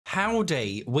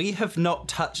Howdy, we have not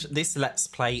touched this Let's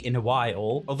Play in a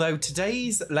while, although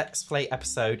today's Let's Play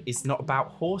episode is not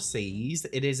about horses,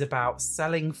 it is about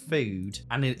selling food,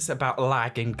 and it's about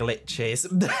lag and glitches,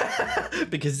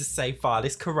 because the save file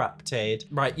is corrupted.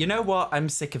 Right, you know what? I'm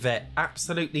sick of it.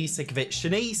 Absolutely sick of it.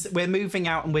 Shanice, we're moving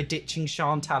out and we're ditching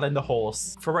Chantal and the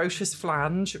horse. Ferocious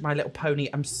Flange, my little pony,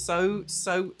 I'm so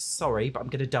sorry, but I'm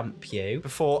gonna dump you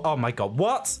before... Oh my god,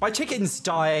 what? My chicken's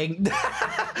dying.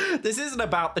 This isn't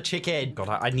about the chicken. God,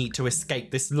 I need to escape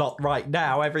this lot right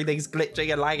now. Everything's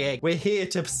glitching and lagging. We're here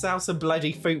to sell some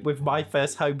bloody food with my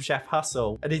first home chef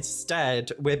hustle. And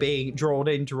instead, we're being drawn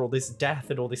into all this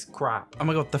death and all this crap. Oh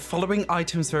my god, the following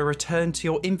items were returned to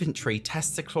your inventory.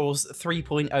 Tester clause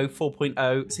 3.0, 4.0,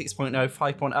 6.0,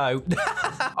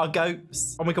 5.0. Our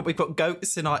goats. Oh my god, we've got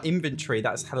goats in our inventory.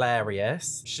 That's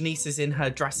hilarious. Shanice is in her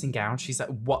dressing gown. She's like,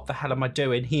 what the hell am I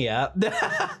doing here?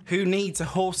 Who needs a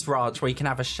horse ranch where you can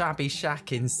have a shabby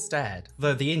shack instead?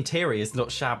 Though the interior is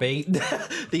not shabby.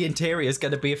 The interior is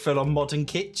going to be a full-on modern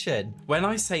kitchen. When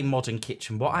I say modern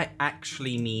kitchen, what I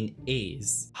actually mean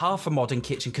is half a modern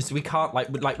kitchen, because we can't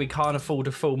we can't afford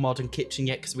a full modern kitchen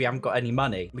yet because we haven't got any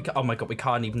money. Oh my god, we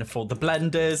can't even afford the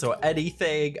blenders or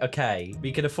anything. Okay,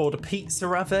 we can afford a pizza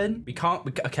oven. We can't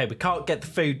get the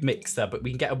food mixer, but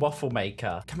we can get a waffle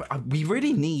maker. Come on, we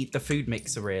really need the food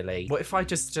mixer, really. What if I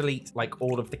just delete like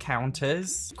all of the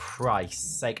counters?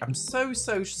 Christ's sake, I'm so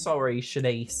sorry,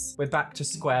 Shanice. We're back to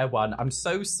square one. I'm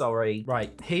so sorry.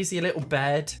 Right, here's your little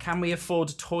bed. Can we afford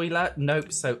a toilet?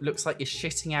 Nope. So it looks like you're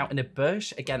shitting out in a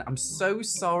bush. Again, I'm so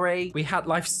sorry. We had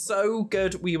life so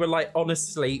good. We were like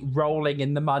honestly rolling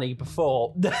in the money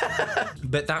before.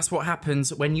 But that's what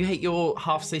happens when you hate your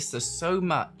half sister so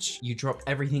much. You drop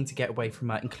everything to get away from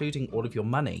her, including all of your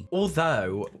money.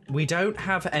 Although we don't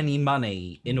have any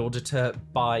money in order to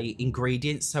buy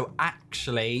ingredients. So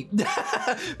actually,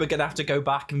 we're gonna have to go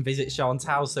back and visit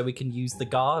Chantal so we can use the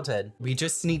garden. We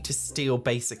just need to steal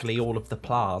basically all of the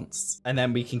plants, and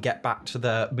then we can get back to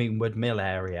the Moonwood Mill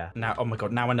area. Now, oh my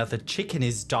god, now another chicken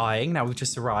is dying. Now we've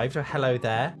just arrived. Oh, hello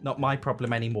there. Not my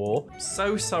problem anymore.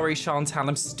 So sorry, Chantal.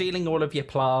 I'm stealing all of your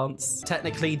plants.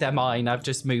 Technically, they're mine. I've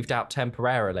just moved out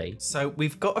temporarily. So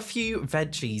we've got a few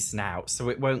veggies now, so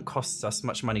it won't cost us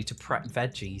much money to prep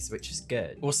veggies, which is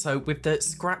good. Also, with the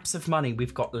scraps of money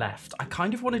we've got left, I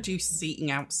kind of want to do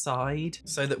seating outside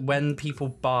so that when people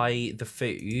buy the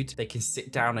food, they can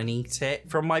sit down and eat it.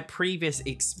 From my previous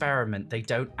experiment, they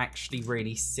don't actually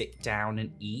really sit down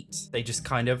and eat. They just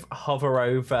kind of hover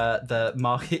over the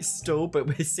market stall, but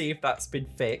we'll see if that's been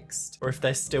fixed or if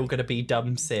they're still going to be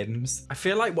dumb Sims. I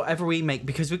feel like whatever we make,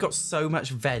 because we've got so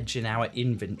much veg in our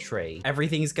inventory,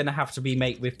 everything's going to have to be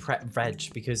made with prep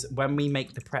veg, because when we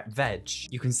make the prep veg,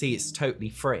 you can see it's totally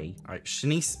free. All right,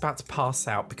 Shanice is about to pass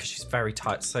out because she's very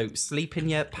tired. So sleep in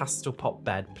your pastel pop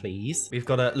bed, please. We've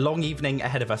got a long evening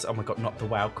ahead of us. Oh my god, not the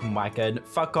welcome wagon.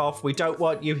 Fuck off. We don't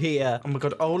want you here. Oh my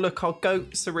god. Oh, look, our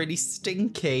goats are really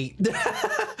stinky.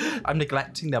 I'm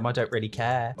neglecting them. I don't really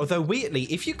care. Although weirdly,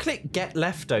 if you click get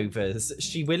leftovers,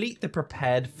 she will eat the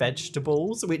prepared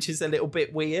vegetables, which is a little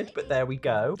bit weird, but there we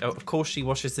go. Oh, of course she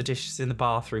washes the dishes in the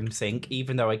bathroom sink,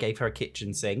 even though I gave her a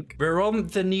kitchen sink. We're on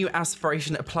the new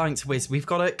aspiration appliance whiz. We've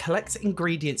got to collect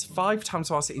ingredients 5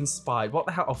 times whilst it's inspired. What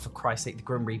the hell? Oh, for Christ's sake, the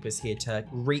Grim Reaper's here to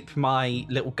reap my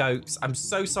little goats. I'm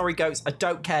so sorry, goats. I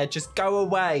don't care. Just go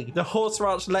away. The horse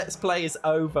ranch Let's Play is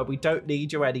over. We don't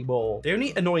need you anymore. The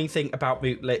only annoying thing about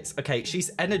Mootlets, okay,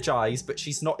 she's energized, but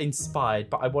she's not inspired,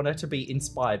 but I want her to be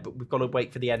inspired, but we've got to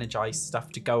wait for the energized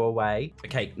stuff to go away.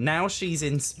 Okay, now she's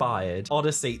inspired.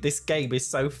 Honestly, this game is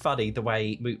so funny the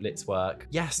way Mootlets work.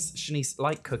 Yes, Shanice,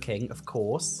 like cooking, of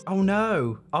course. Oh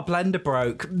no, our blender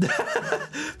broke.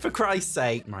 For Christ's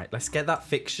sake. Right, let's get that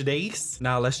fixed, Shanice.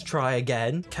 Now let's try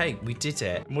again. Okay, we did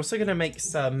it. I'm also gonna make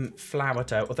some flour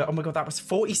dough. Although, oh my god, that was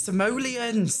 40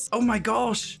 simoleons. Oh my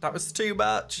gosh, that was too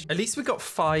much. At least we got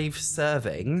 5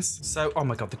 servings. So, oh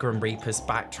my god, the Grim Reaper's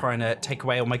back trying to take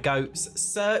away all my goats.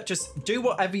 Sir, just do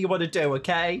whatever you want to do,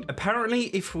 okay? Apparently,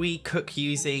 if we cook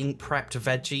using prepped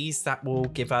veggies, that will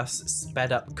give us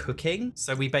sped up cooking.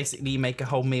 So we basically make a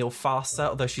whole meal faster,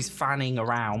 although she's fanning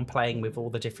around playing with all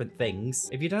the different things.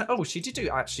 If you don't, oh, she did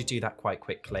actually do that quite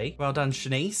quickly. Well done,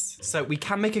 Shanice. So we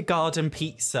can make a garden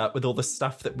pizza with all the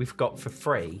stuff that we've got for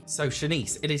free. So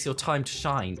Shanice, it is your time to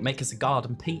shine. Make us a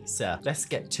garden pizza. Let's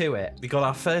get to it. We got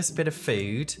our first bit of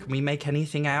food. Can we make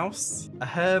anything else? A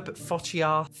herb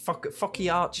focaccia.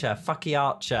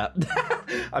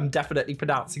 I'm definitely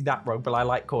pronouncing that wrong, but I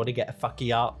like calling it a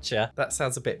focaccia. That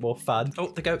sounds a bit more fun. Oh,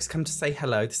 the goats come to say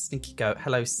hello. The sneaky goat.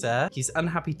 Hello, sir. He's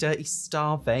unhappy, dirty,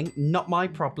 starving. Not my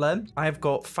problem. I have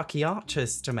got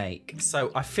focaccias to make.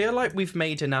 So I feel like we've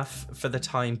made enough enough for the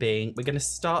time being. We're going to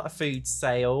start a food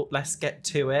sale. Let's get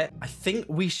to it. I think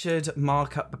we should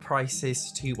mark up the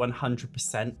prices to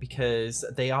 100% because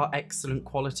they are excellent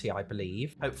quality, I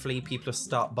believe. Hopefully people will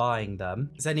start buying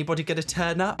them. Is anybody going to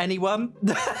turn up? Anyone?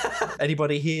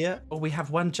 Anybody here? Oh, we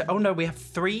have one. Oh no, we have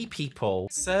 3 people.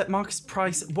 Sir Marcus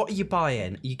Price, what are you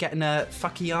buying? Are you getting a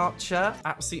fucky archer?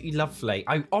 Absolutely lovely.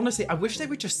 Honestly, I wish they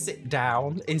would just sit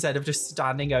down instead of just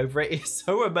standing over it. It's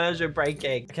so immersion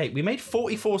breaking. Okay, we made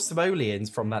 44 simoleons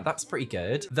from that. That's pretty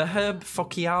good. The herb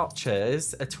fucky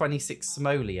archers are 26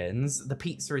 simoleons. The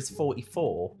pizza is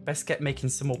 44. Best get making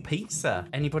some more pizza.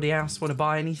 Anybody else want to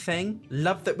buy anything?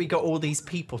 Love that we got all these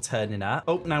people turning up.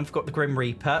 Oh, now we've got the Grim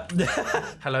Reaper.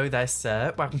 Hello there,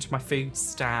 sir. Welcome to my food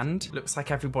stand. Looks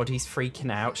like everybody's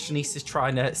freaking out. Shanice is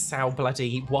trying to sell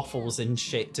bloody waffles and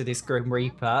shit to this Grim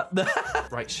Reaper.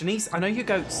 Right, Shanice, I know your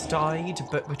goats died,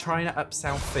 but we're trying to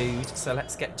upsell food, so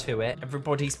let's get to it.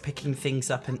 Everybody's picking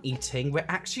things up and eating. We're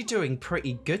actually doing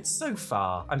pretty good so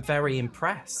far. I'm very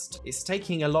impressed. It's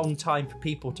taking a long time for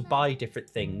people to buy different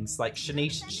things. Like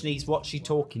Shanice, what's she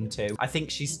talking to? I think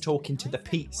she's talking to the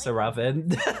pizza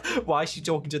oven. Why is she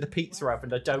talking to the pizza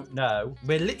oven? I don't know.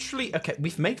 We're literally, okay,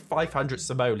 we've made 500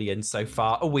 simoleons so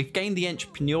far. Oh, we've gained the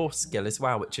entrepreneur skill as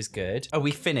well, which is good. Oh,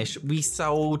 we finished. We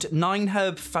sold 9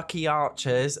 herb fucky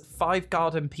archers, 5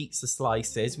 garden pizza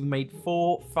slices. We made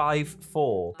 4, 5,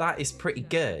 4. That is pretty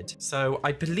good. So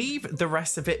I believe the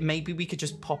rest of it, maybe we could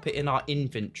just pop it in our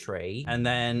inventory and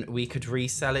then we could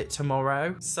resell it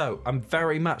tomorrow. So I'm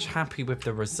very much happy with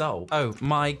the result. Oh,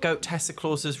 my goat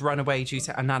testicles has run away due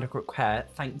to inadequate care.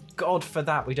 Thank God for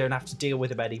that. We don't have to deal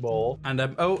with him anymore. And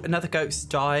oh, another goat's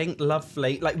dying.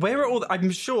 Lovely. Like, where are all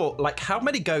I'm sure, like, how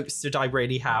many goats did I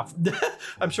really have?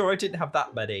 I'm sure I didn't have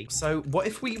that many. So what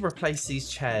if we replace these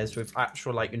chairs with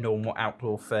actual, like, normal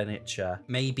outdoor furniture?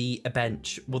 Maybe a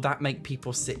bench. Will that make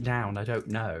people sit down? I don't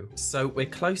know. So we're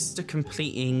close to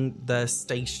completing the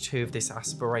stage 2 of this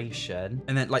aspiration.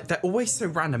 And then, like, they're always so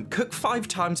random. Cook 5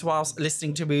 times whilst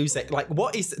listening to music. Like,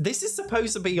 what is this? Is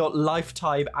supposed to be your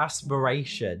lifetime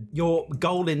aspiration. Your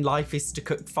goal in life is to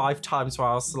cook 5 times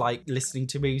whilst, like, listening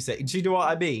to music. Do you know what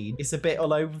I mean? It's a bit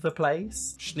all over the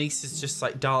place. Shanice is just,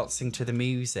 like, dancing to the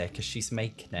music as she's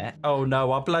making it. Oh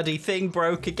no, our bloody thing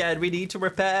broke again. We need to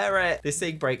repair it. This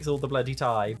thing breaks all the bloody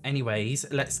time.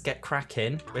 Anyways, let's get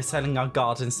cracking. We're selling our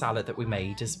garden salad that we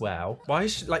made as well. Why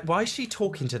is she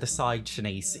talking to the side,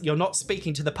 Shanice? You're not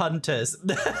speaking to the punters.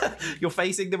 You're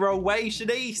facing the wrong way,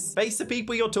 Shanice. Face the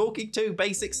people you're talking to.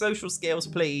 Basic social skills,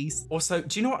 please. Also,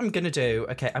 do you know what I'm going to do?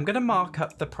 Okay, I'm going to mark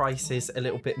up the prices a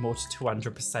little bit more to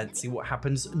 200%, see what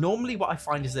happens. Normally, what I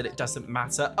find is that it doesn't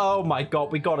matter. Oh my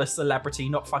God, we got a celebrity,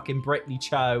 not fucking Brittany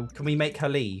Cho. Can we make her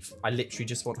leave? I literally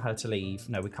just want her to leave.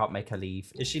 No, we can't make her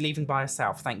leave. Is she leaving by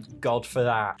herself? Thank God for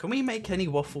that. Can we make any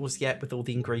waffles yet with all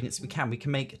the ingredients we can? We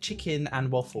can make chicken and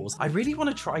waffles. I really want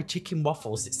to try chicken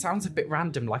waffles. It sounds a bit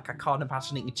random, like I can't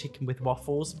imagine eating chicken with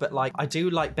waffles, but like I do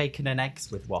like bacon and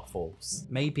eggs with waffles.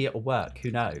 Maybe it'll work,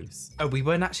 who knows? Oh, we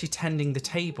weren't actually tending the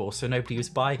table, so nobody was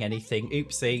buying anything.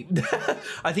 Oopsie.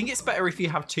 I think it's better if you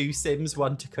have 2 Sims,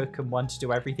 one to cook and one to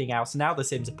do everything else. Now the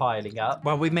Sims are piling up.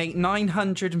 Well, we make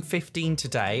 915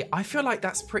 today. I feel like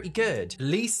that's pretty good. At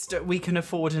least we can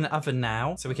afford an oven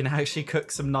now, so we can actually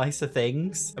cook some nicer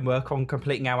things and work on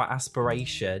completing our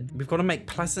aspiration. We've got to make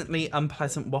pleasantly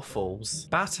unpleasant waffles.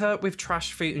 Batter with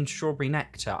trash fruit and strawberry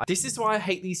nectar. This is why I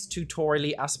hate these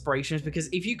tutorial aspirations, because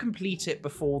if you complete it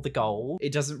before the goal,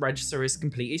 it doesn't register as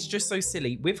complete. It's just so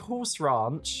silly. With Horse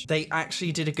Ranch, they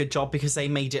actually did a good job because they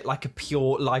made it like a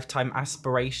pure lifetime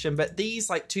aspiration, but these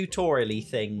like tutorial-y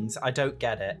things, I don't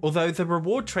get it. Although the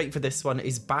reward trait for this one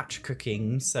is batch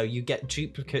cooking, so you get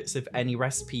duplicates of any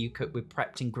recipe you cook with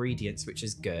prepped ingredients, which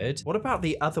is good. What about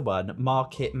the other one,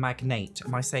 Market Magnate?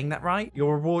 Am I saying that right?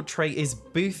 Your reward trait is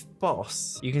Booth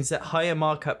Boss. You can set higher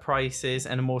markup prices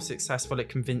and are more successful at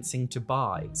convincing to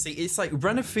buy. See, it's like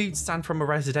run a food stand from a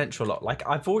residential lot. Like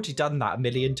I've already done that a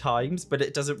million times, but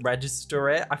it doesn't register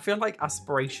it. I feel like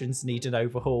aspirations need an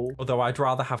overhaul, although I'd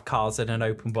rather have cars in an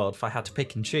open world if I had to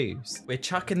pick and choose. We're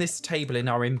chucking this table in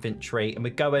our inventory and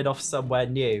we're going off somewhere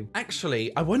new.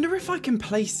 Actually, I wonder if I can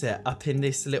place it up in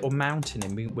this little mountain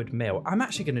in Moonwood Mill. I'm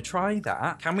actually going to try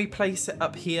that. Can we place it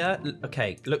up here?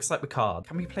 Okay, looks like we can't.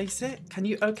 Can we place it? Can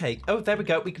you? Okay. Oh, there we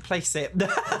go. We can place it.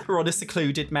 We're on a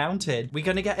secluded mountain. We're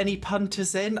going to get any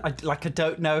punters in? I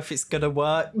don't know if it's going to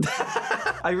work.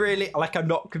 I'm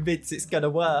not convinced it's going to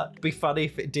work. It'd be funny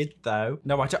if it did though.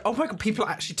 No, I don't. Oh my God, people are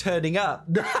actually turning up.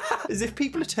 As if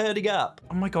people are turning up.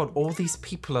 Oh my God, all these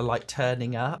people are like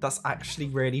turning up. That's actually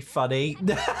really funny.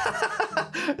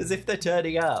 As if they're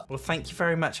turning up. Well, thank you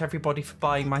very much, everybody, for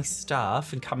buying my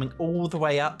stuff and coming all the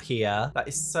way up here. That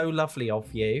is so lovely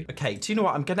of you. Okay, do you know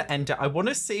what? I'm going to end it. I want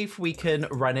to see if we can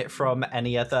run it from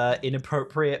any other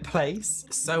inappropriate place.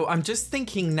 So I'm just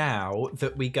thinking now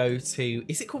that we go to,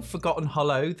 is it called Forgotten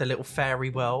Hollow, the little fairy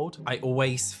world? I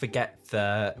always forget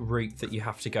the route that you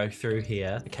have to go through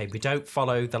here. Okay, we don't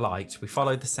follow the light. We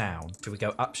follow the sound. Do we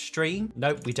go upstream?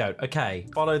 Nope, we don't. Okay,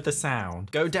 follow the sound.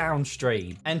 Go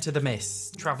downstream. Enter the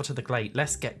mist. Travel to the glade.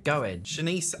 Let's get going.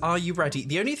 Shanice, are you ready?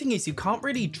 The only thing is you can't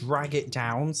really drag it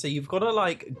down, so you've got to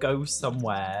like go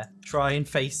somewhere. Try and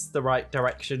face the right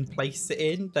direction. Place it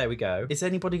in. There we go. Is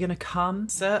anybody going to come?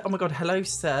 Sir? Oh my god, hello,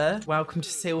 sir. Welcome to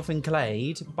Sylvan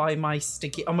Glade. Buy my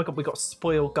sticky... Oh my god, we got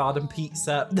spoiled garden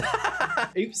pizza.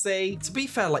 Oopsie. To be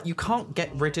fair, like, you can't get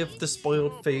rid of the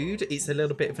spoiled food. It's a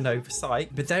little bit of an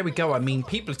oversight. But there we go. I mean,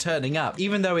 people are turning up.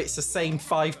 Even though it's the same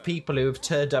 5 people who have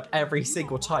turned up every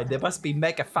single time, there must be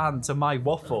mega fans of my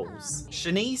waffles.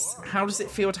 Shanice, how does it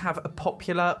feel to have a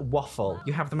popular waffle?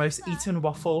 You have the most eaten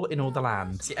waffle in all the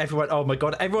land. See, everyone, oh my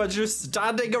god, everyone's just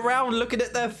standing around looking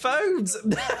at their phones.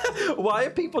 Why are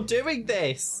people doing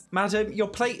this? Madam, your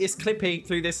plate is clipping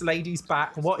through this lady's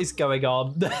back. What is going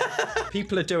on?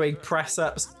 People are doing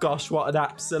press-ups. Gosh, what an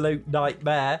absolute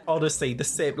nightmare. Honestly, the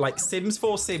Sims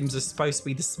 4 Sims are supposed to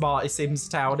be the smartest Sims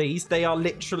townies. They are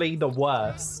literally the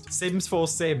worst. Sims 4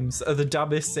 Sims are the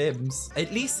dumbest Sims.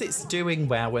 At least it's doing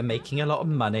well. We're making a lot of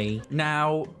money.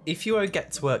 Now, if you won't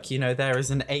get to work, you know, there is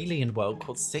an alien world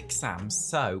called SatchOnSims.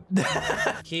 So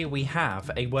here we have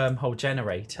a wormhole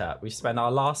generator. We've spent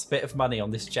our last bit of money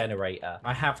on this generator.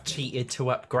 I have cheated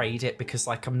to upgrade it because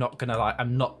like I'm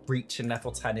not reaching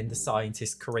level 10 in the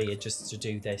scientist career just to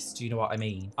do this. Do you know what I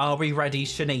mean? Are we ready,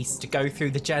 Shanice, to go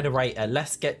through the generator?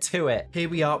 Let's get to it. Here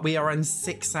we are. We are in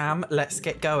SatchOnSims. Let's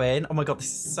get going. Oh my god, this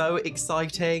is so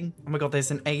exciting. Oh my god,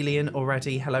 there's an alien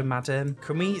already. Hello, madam.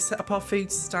 Can we set up our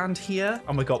food stand here?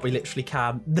 Oh my god, we literally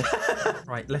can.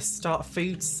 Right, let's start a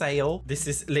food sale. This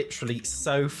is literally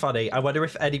so funny. I wonder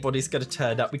if anybody's going to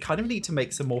turn up. We kind of need to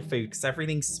make some more food because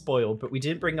everything's spoiled, but we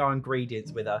didn't bring our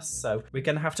ingredients with us, so we're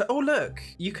going to have to... Oh, look,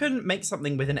 you can make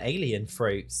something with an alien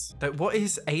fruit. But what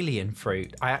is alien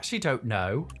fruit? I actually don't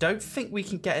know. Don't think we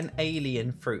can get an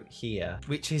alien fruit here,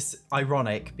 which is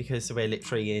ironic because we're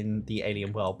literally in the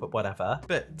alien world, but whatever.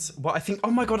 But what I think...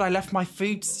 Oh my god, I left my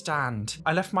food stand.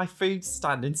 I left my food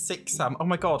stand in SatchOnSims. Oh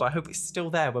my god, I hope it's still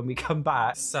there when we come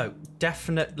back. So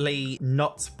definitely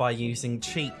not by using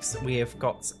cheats. We have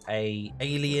got a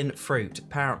alien fruit,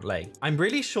 apparently. I'm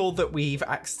really sure that we've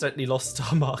accidentally lost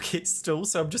our market stall,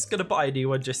 so I'm just going to buy a new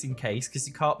one just in case, because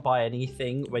you can't buy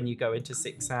anything when you go into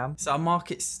SatchOnSims. So our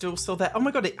market's still there. Oh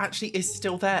my god, it actually is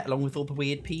still there along with all the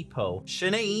weird people.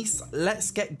 Shanice,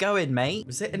 let's get going, mate.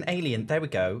 Was it an alien? There we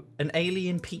go. An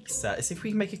alien pizza. As if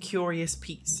we can make a curious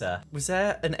pizza. Was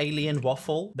there an alien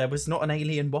waffle? There was not an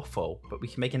alien waffle, but we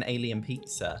can make an alien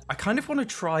pizza. I kind of want to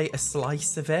try a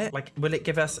slice of it. Like, will it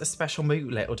give us a special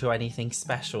moodlet or do anything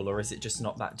special, or is it just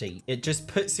not that deep? It just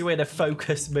puts you in a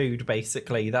focused mood,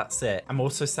 basically. That's it. I'm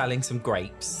also selling some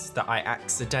grapes that I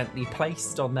accidentally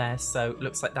placed on there, so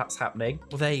looks like that's happening.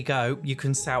 Well, there you go. You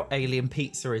can sell alien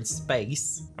pizza in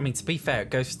space. I mean, to be fair, it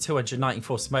goes for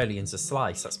 294 simoleons a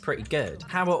slice. That's pretty good.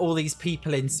 How are all these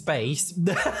people in space?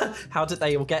 How did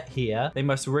they all get here? They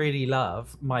must really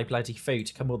love my bloody food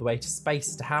to come all the way to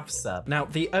space to have some. Now,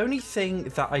 the only thing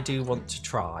that I do want to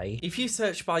try, if you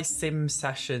search by sim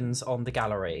sessions on the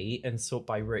gallery and sort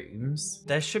by rooms,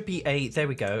 there should be a, there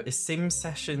we go, a sim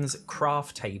sessions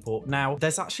craft table. Now,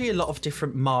 there's actually a lot of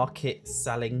different market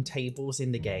selling tables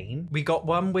in the game. We got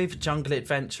one with jungle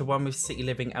adventure, one with city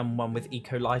living, and one with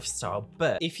eco lifestyle.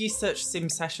 But if you search sim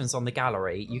sessions on the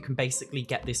gallery, you can basically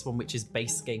get this one, which is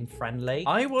base game friendly.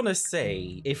 I want to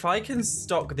see if I can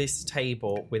stock this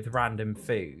table with random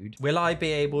food. Will I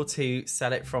be able to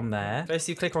sell it from there? First,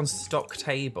 you click on stock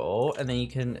table, and then you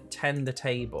can tend the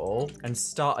table and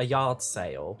start a yard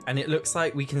sale. And it looks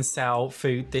like we can sell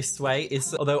food this way.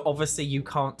 Although obviously you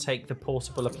can't take the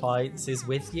portable appliances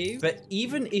with you. But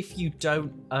even if you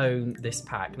don't own this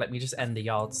pack, let me just end the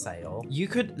yard sale. You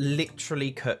could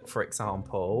literally cook, for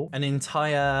example, an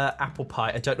entire apple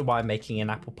pie. I don't know why I'm making an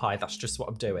apple pie. That's just what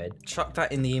I'm doing. Chuck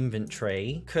that in the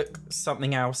inventory. Cook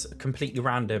something else completely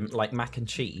random, like mac and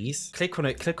cheese. Click on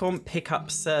it. Click on pick up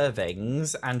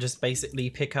servings and just basically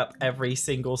pick up every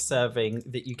single serving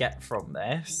that you get from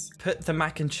this. Put the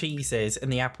mac and cheeses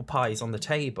and the apple pies on the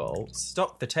table.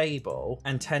 Stock the table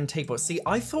and 10 tables. See,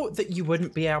 I thought that you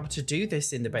wouldn't be able to do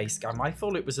this in the base game. I I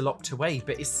thought it was locked away,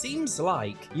 but it seems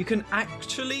like you can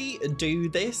actually do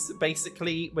this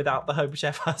basically without the Home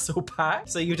Chef Hustle pack.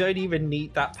 So you don't even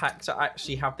need that pack to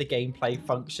actually have the gameplay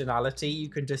functionality. You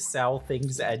can just sell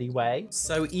things anyway.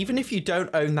 So even if you don't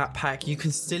own that pack, you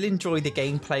can still enjoy the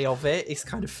gameplay of it. It's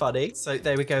kind of funny. So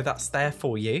there we go. That's there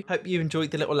for you. Hope you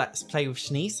enjoyed the little Let's Play with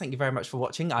Shanice. Thank you very much for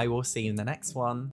watching. I will see you in the next one.